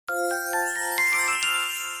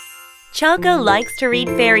Choco likes to read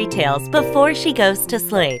fairy tales before she goes to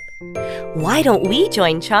sleep. Why don't we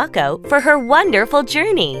join Choco for her wonderful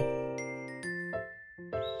journey?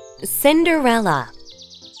 Cinderella.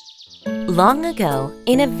 Long ago,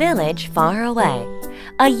 in a village far away,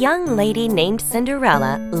 a young lady named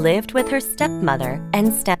Cinderella lived with her stepmother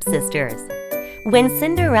and stepsisters. When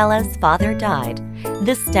Cinderella's father died,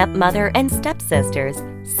 the stepmother and stepsisters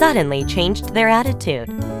suddenly changed their attitude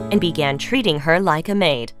and began treating her like a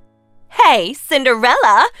maid. "Hey,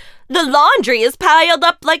 Cinderella! The laundry is piled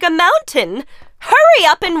up like a mountain. Hurry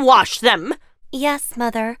up and wash them!" "Yes,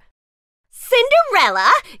 Mother."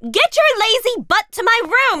 "Cinderella, get your lazy butt to my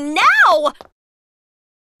room now!"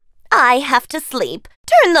 "I have to sleep.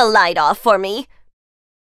 Turn the light off for me."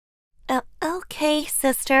 Okay,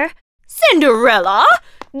 sister." "Cinderella,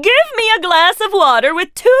 give me a glass of water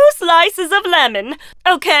with 2 slices of lemon,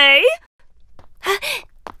 okay?"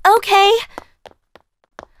 "Okay."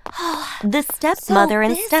 The stepmother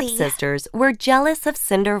and stepsisters were jealous of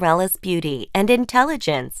Cinderella's beauty and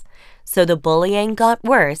intelligence, so the bullying got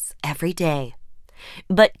worse every day.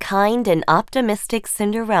 But kind and optimistic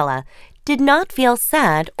Cinderella did not feel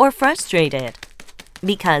sad or frustrated,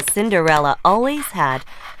 because Cinderella always had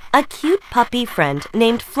a cute puppy friend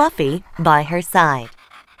named Fluffy by her side.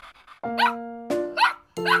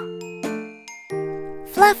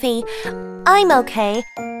 "Fluffy, I'm okay.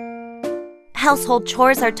 Household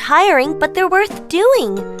chores are tiring, but they're worth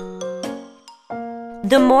doing."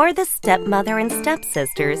 The more the stepmother and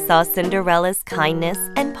stepsisters saw Cinderella's kindness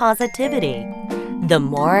and positivity, the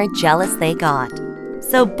more jealous they got.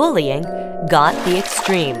 So bullying got the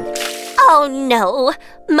extreme. "Oh no,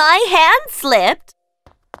 my hand slipped."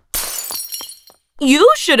 "You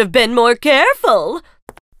should have been more careful."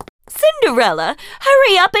 "Cinderella,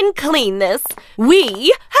 hurry up and clean this.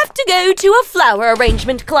 We have to go to a flower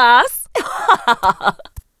arrangement class."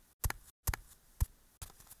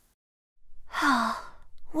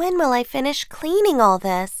 When will I finish cleaning all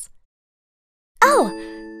this? Oh,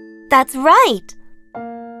 that's right!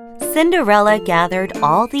 Cinderella gathered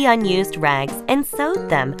all the unused rags and sewed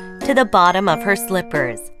them to the bottom of her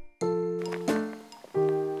slippers.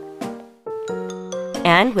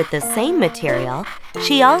 And with the same material,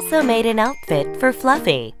 she also made an outfit for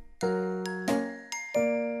Fluffy.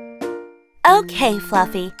 "Okay,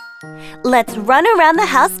 Fluffy. Let's run around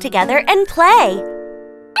the house together and play."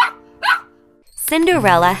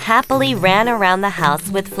 Cinderella happily ran around the house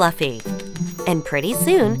with Fluffy, and pretty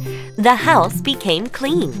soon, the house became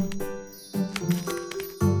clean.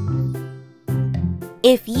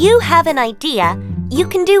 If you have an idea, you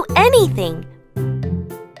can do anything.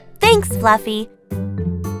 Thanks, Fluffy.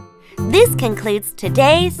 This concludes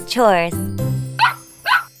today's chores.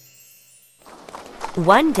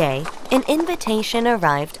 One day, an invitation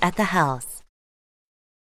arrived at the house.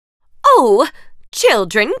 "Oh,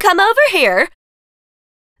 children, come over here.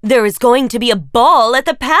 There is going to be a ball at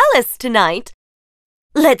the palace tonight.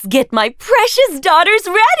 Let's get my precious daughters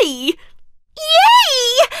ready."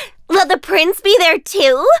 "Yay! Will the prince be there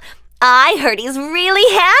too? I heard he's really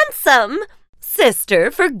handsome." "Sister,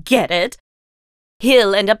 forget it.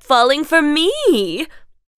 He'll end up falling for me."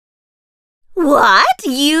 "What?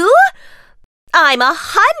 You? I'm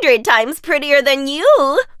 100 times prettier than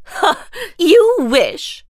you." "You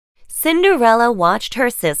wish." Cinderella watched her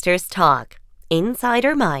sisters talk. Inside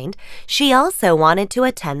her mind, she also wanted to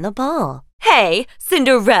attend the ball. "Hey,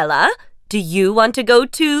 Cinderella, do you want to go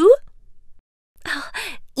too?"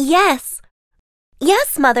 Yes.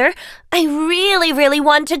 Yes, Mother. I really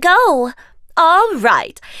want to go." "All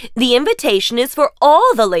right. The invitation is for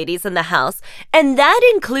all the ladies in the house, and that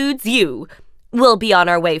includes you. We'll be on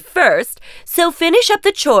our way first, so finish up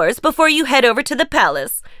the chores before you head over to the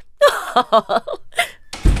palace."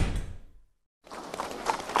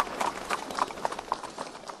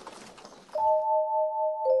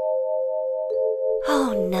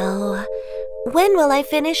 Oh no. When will I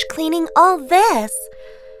finish cleaning all this?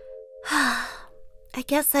 I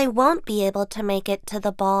guess I won't be able to make it to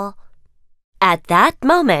the ball. At that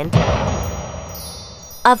moment,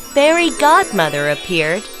 a fairy godmother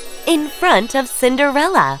appeared in front of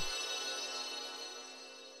Cinderella.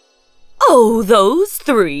 "Oh, those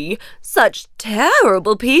 3! Such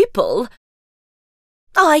terrible people!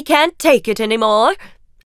 I can't take it anymore.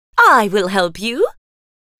 I will help you."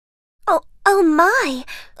 Oh my!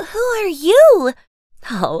 Who are you?"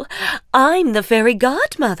 "Oh, I'm the fairy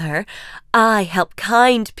godmother. I help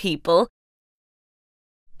kind people.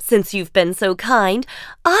 Since you've been so kind,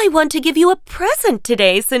 I want to give you a present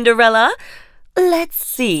today, Cinderella. Let's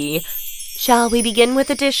see. Shall we begin with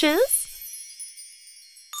the dishes?"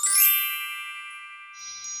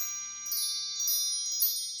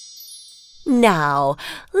 Now,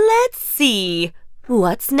 let's see.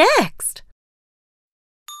 What's next?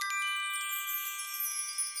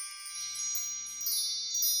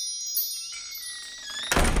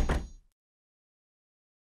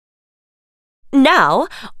 Now,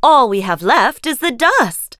 all we have left is the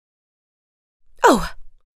dust. Oh,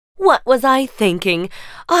 what was I thinking?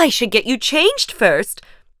 I should get you changed first.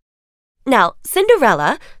 Now,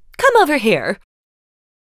 Cinderella, come over here.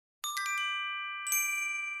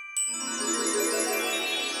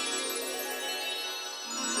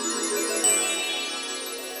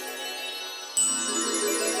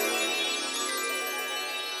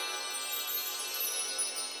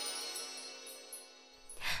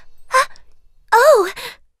 Oh,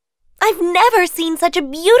 I've never seen such a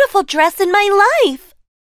beautiful dress in my life.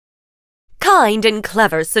 Kind and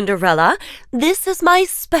clever, Cinderella. This is my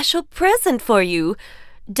special present for you.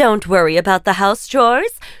 Don't worry about the house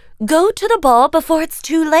chores. Go to the ball before it's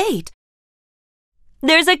too late.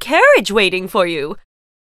 There's a carriage waiting for you.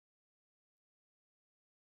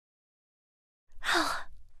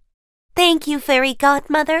 Thank you, Fairy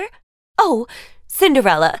Godmother. Oh,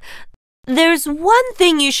 Cinderella, there's one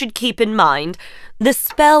thing you should keep in mind. The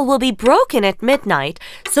spell will be broken at midnight,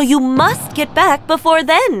 so you must get back before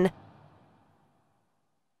then.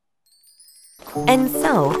 And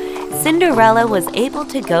so, Cinderella was able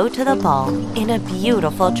to go to the ball in a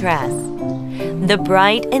beautiful dress. The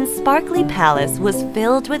bright and sparkly palace was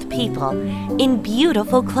filled with people in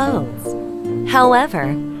beautiful clothes.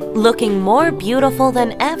 However, looking more beautiful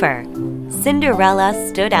than ever, Cinderella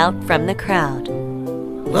stood out from the crowd.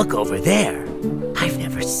 Look over there. I've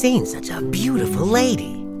never seen such a beautiful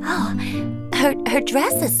lady. Oh, her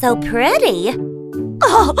dress is so pretty.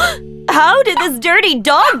 Oh, how did this dirty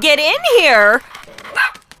dog get in here?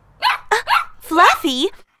 Fluffy,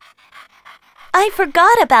 I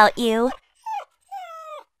forgot about you.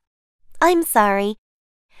 I'm sorry.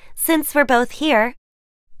 Since we're both here,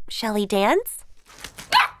 shall we dance?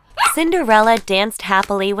 Cinderella danced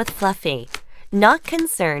happily with Fluffy, not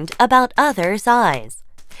concerned about others' eyes.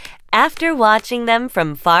 After watching them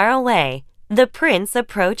from far away, the prince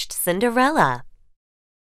approached Cinderella.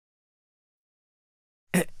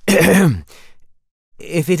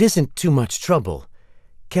 If it isn't too much trouble,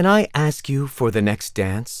 can I ask you for the next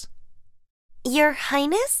dance? Your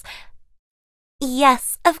Highness?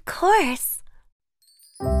 Yes, of course.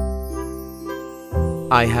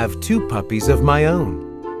 I have 2 puppies of my own.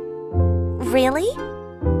 Really?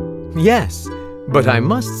 Yes, but I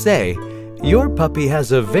must say, your puppy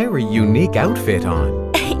has a very unique outfit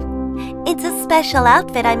on. It's a special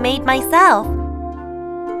outfit I made myself.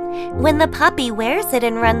 When the puppy wears it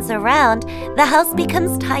and runs around, the house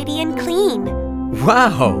becomes tidy and clean.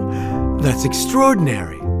 Wow, that's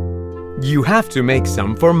extraordinary. You have to make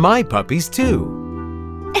some for my puppies too.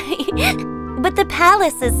 But the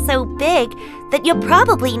palace is so big that you'll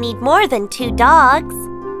probably need more than 2 dogs.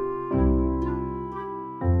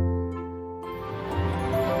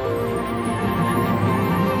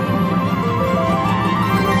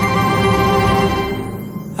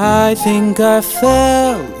 I think I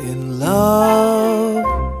fell in love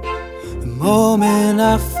the moment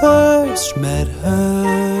I first met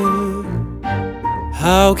her.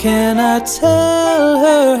 How can I tell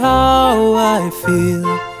her how I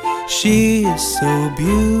feel? She is so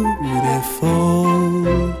beautiful.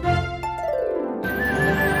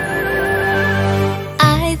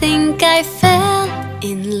 I think I fell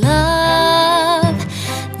in love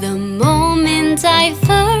the moment I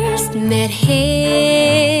first met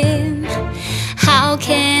him. How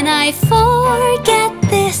can I forget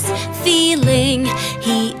this feeling?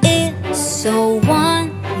 He is so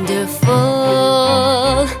wonderful.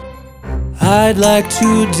 I'd like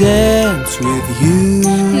to dance with you.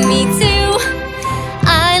 Me too.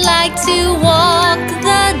 I like to walk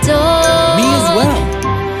the dog. Me as well.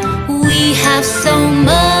 We have so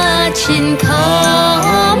much in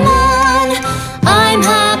common. I'm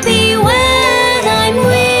happy when I'm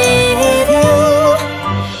with you.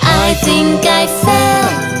 I think I fell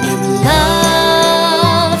in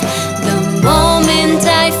love the moment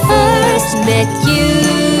I first met you.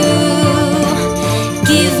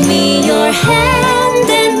 Give me your hand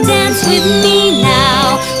and dance with me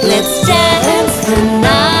now. Let's dance the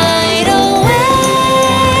night away.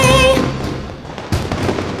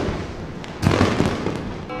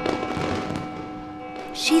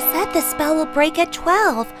 She said the spell will break at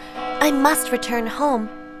 12. I must return home.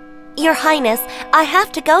 Your Highness, I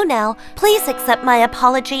have to go now. Please accept my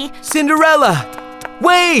apology. Cinderella!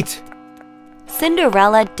 Wait!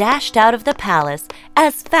 Cinderella dashed out of the palace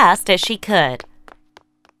as fast as she could.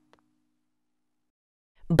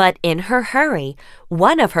 But in her hurry,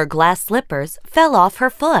 one of her glass slippers fell off her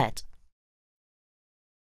foot.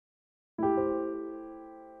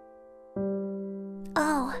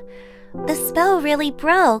 Oh, the spell really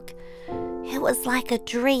broke. It was like a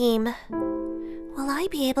dream. Will I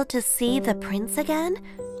be able to see the prince again?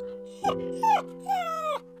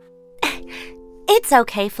 It's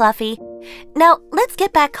okay, Fluffy. Now let's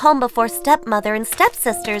get back home before stepmother and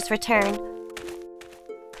stepsisters return.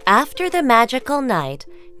 After the magical night,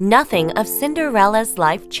 nothing of Cinderella's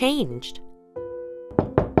life changed.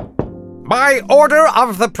 By order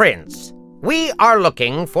of the prince, we are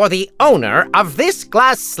looking for the owner of this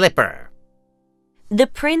glass slipper. The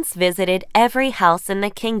prince visited every house in the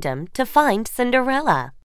kingdom to find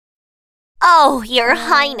Cinderella. Oh, Your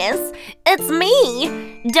Highness, it's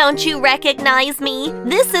me! Don't you recognize me?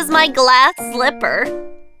 This is my glass slipper.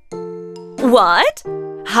 What?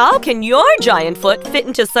 How can your giant foot fit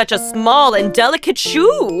into such a small and delicate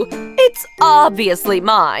shoe? It's obviously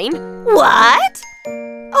mine. What?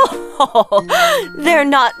 Oh, they're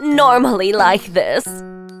not normally like this.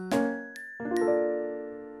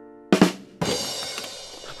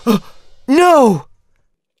 No!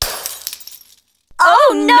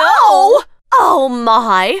 Oh no! Oh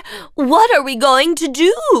my! What are we going to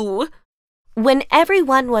do? When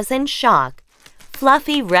everyone was in shock,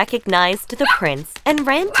 Fluffy recognized the prince and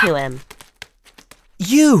ran to him.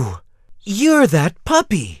 You're that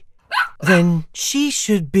puppy. Then she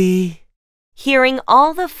should be... Hearing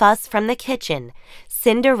all the fuss from the kitchen,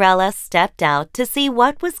 Cinderella stepped out to see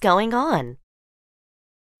what was going on.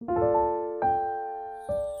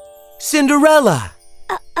 Cinderella!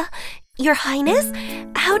 Your Highness,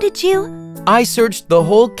 how did you… I searched the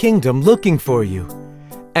whole kingdom looking for you.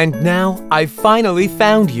 And now I've finally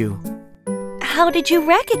found you. How did you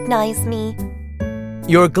recognize me?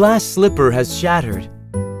 Your glass slipper has shattered.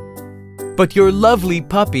 But your lovely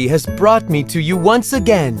puppy has brought me to you once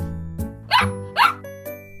again.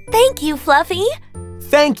 Thank you, Fluffy.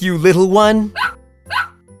 Thank you, little one.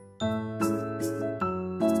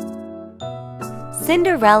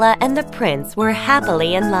 Cinderella and the prince were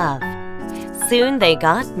happily in love. Soon they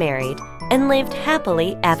got married and lived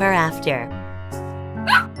happily ever after.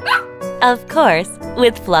 Of course,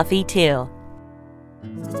 with Fluffy too.